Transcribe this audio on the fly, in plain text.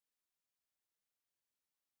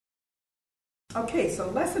Okay, so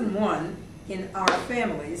lesson 1 in our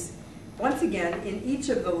families. Once again, in each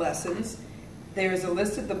of the lessons, there's a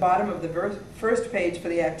list at the bottom of the first page for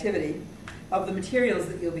the activity of the materials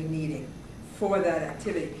that you'll be needing for that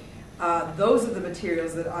activity. Those are the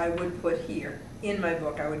materials that I would put here in my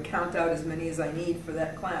book. I would count out as many as I need for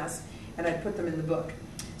that class, and I'd put them in the book.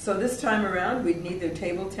 So this time around, we'd need their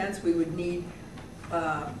table tents, we would need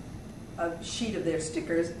a sheet of their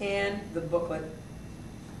stickers, and the booklet,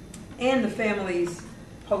 and the family's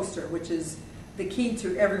poster, which is the key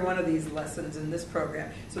to every one of these lessons in this program.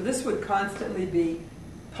 So this would constantly be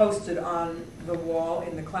posted on the wall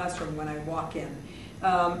in the classroom when I walk in.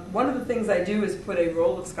 One of the things I do is put a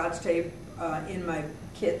roll of Scotch tape in my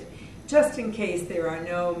kit, just in case there are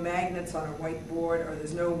no magnets on a whiteboard or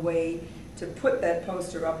there's no way to put that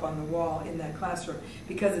poster up on the wall in that classroom,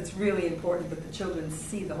 because it's really important that the children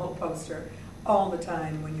see the whole poster all the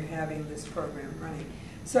time when you're having this program running.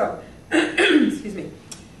 So, excuse me,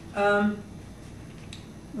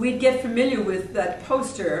 we'd get familiar with that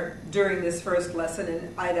poster during this first lesson,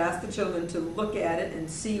 and I'd ask the children to look at it and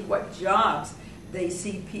see what jobs they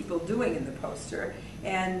see people doing in the poster,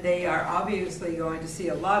 and they are obviously going to see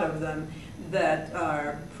a lot of them that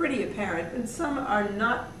are pretty apparent, and some are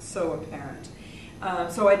not so apparent.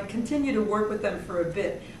 So I'd continue to work with them for a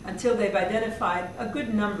bit until they've identified a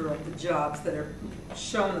good number of the jobs that are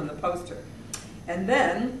shown on the poster. And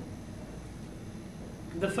then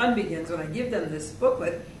the fun begins when I give them this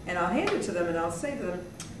booklet, and I'll hand it to them and I'll say to them,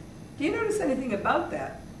 do you notice anything about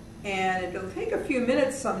that? And it'll take a few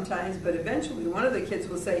minutes sometimes, but eventually one of the kids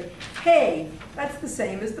will say, hey, that's the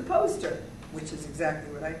same as the poster, which is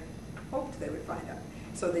exactly what I hoped they would find out.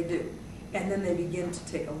 So they do. And then they begin to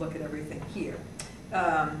take a look at everything here.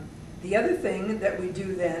 The other thing that we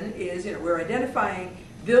do then is, we're identifying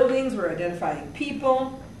buildings, we're identifying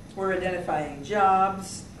people, we're identifying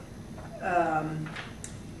jobs,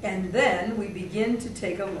 and then we begin to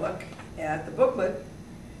take a look at the booklet.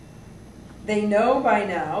 They know by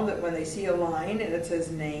now that when they see a line and it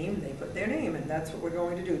says name, they put their name, and that's what we're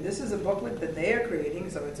going to do. This is a booklet that they are creating,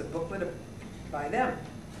 so it's a booklet by them.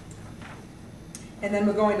 And then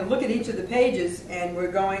we're going to look at each of the pages, and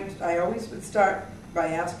I always would start by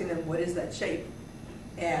asking them, what is that shape?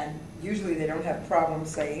 And usually they don't have problems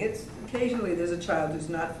saying it. Occasionally there's a child who's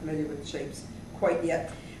not familiar with shapes quite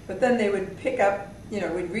yet. But then they would pick up,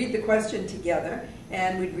 we'd read the question together,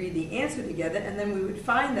 and we'd read the answer together, and then we would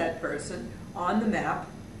find that person on the map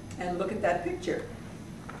and look at that picture.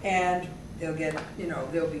 And they'll get,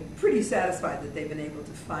 they'll be pretty satisfied that they've been able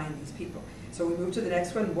to find these people. So we move to the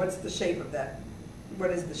next one. What's the shape of that?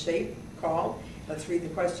 What is the shape called? Let's read the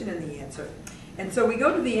question and the answer. And so we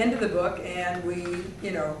go to the end of the book, and we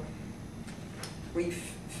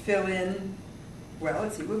fill in, well,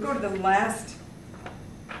 let's see, we'll go to the last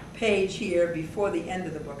page here before the end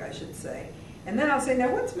of the book, I should say. And then I'll say,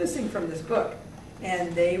 now what's missing from this book?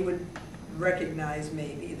 And they would recognize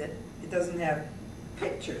maybe that it doesn't have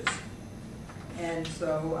pictures. And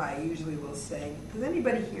so I usually will say, does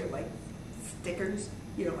anybody here like stickers?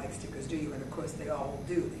 You don't like stickers, do you? And of course they all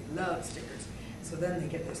do. They love stickers. So then they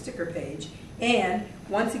get their sticker page. And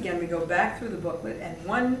once again, we go back through the booklet, and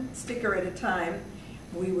one sticker at a time,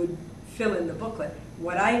 we would fill in the booklet.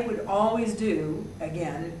 What I would always do,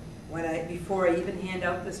 again, before I even hand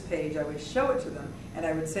out this page, I would show it to them, and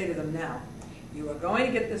I would say to them, now, you are going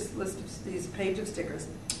to get this list of these page of stickers.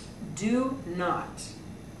 Do not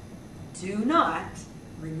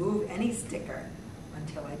remove any sticker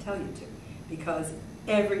until I tell you to, because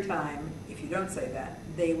every time, if you don't say that,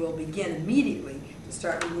 they will begin immediately to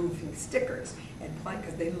start removing stickers and play,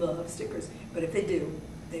 because they love stickers. But if they do,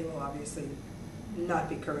 they will obviously not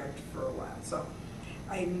be correct for a while. So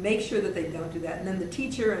I make sure that they don't do that. And then the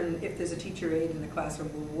teacher, and if there's a teacher aide in the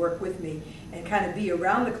classroom, will work with me and kind of be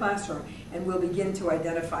around the classroom, and we'll begin to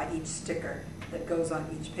identify each sticker that goes on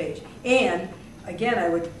each page. And again, I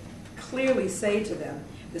would clearly say to them,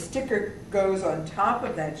 the sticker goes on top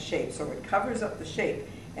of that shape, so it covers up the shape,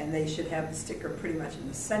 and they should have the sticker pretty much in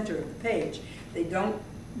the center of the page. They don't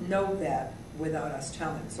know that without us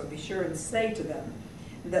telling, so be sure and say to them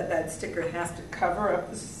that that sticker has to cover up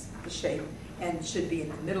the shape and should be in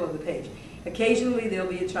the middle of the page. Occasionally there'll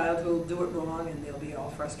be a child who will do it wrong, and they'll be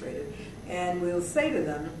all frustrated. And we'll say to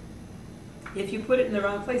them, if you put it in the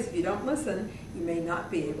wrong place, if you don't listen, you may not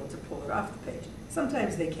be able to pull it off the page.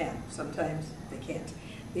 Sometimes they can, sometimes they can't.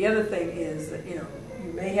 The other thing is that, you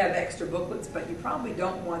may have extra booklets, but you probably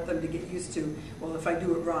don't want them to get used to, well, if I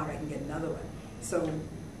do it wrong, I can get another one. So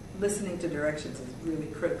listening to directions is really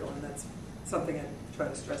critical, and that's something I try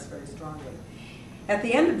to stress very strongly. At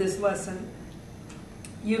the end of this lesson,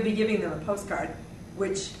 you'll be giving them a postcard,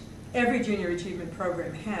 which every junior achievement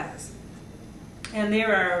program has. And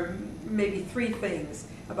there are maybe 3 things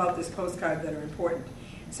about this postcard that are important.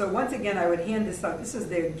 So once again, I would hand this out. This is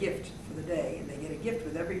their gift for the day, and they get a gift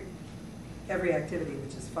with every activity,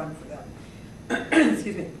 which is fun for them.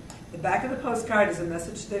 Excuse me. The back of the postcard is a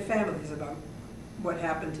message to their families about what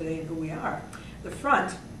happened today and who we are. The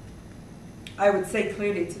front, I would say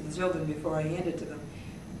clearly to the children before I hand it to them,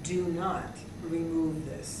 do not remove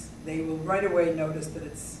this. They will right away notice that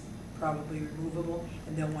it's probably removable,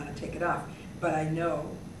 and they'll want to take it off. But I know,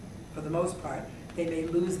 for the most part, they may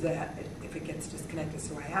lose that if it gets disconnected.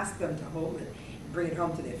 So I ask them to hold it, bring it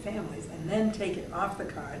home to their families, and then take it off the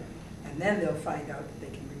card, and then they'll find out that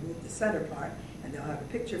they can remove the center part, and they'll have a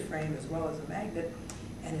picture frame as well as a magnet,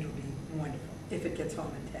 and it'll be wonderful if it gets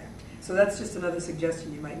home intact. So that's just another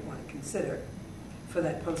suggestion you might want to consider for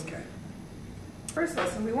that postcard. First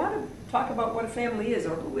lesson, we want to talk about what a family is,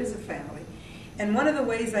 or who is a family. And one of the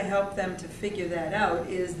ways I help them to figure that out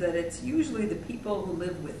is that it's usually the people who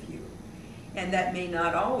live with you. And that may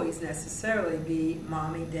not always necessarily be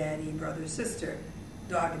mommy, daddy, brother, sister,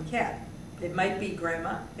 dog, and cat. It might be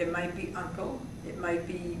grandma, it might be uncle, it might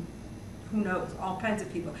be, who knows, all kinds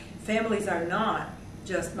of people. Families are not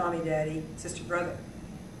just mommy, daddy, sister, brother.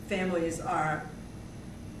 Families are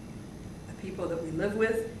the people that we live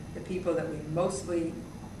with, the people that we mostly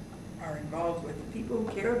are involved with, the people who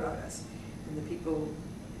care about us, and the people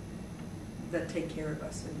that take care of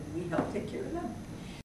us, and we help take care of them.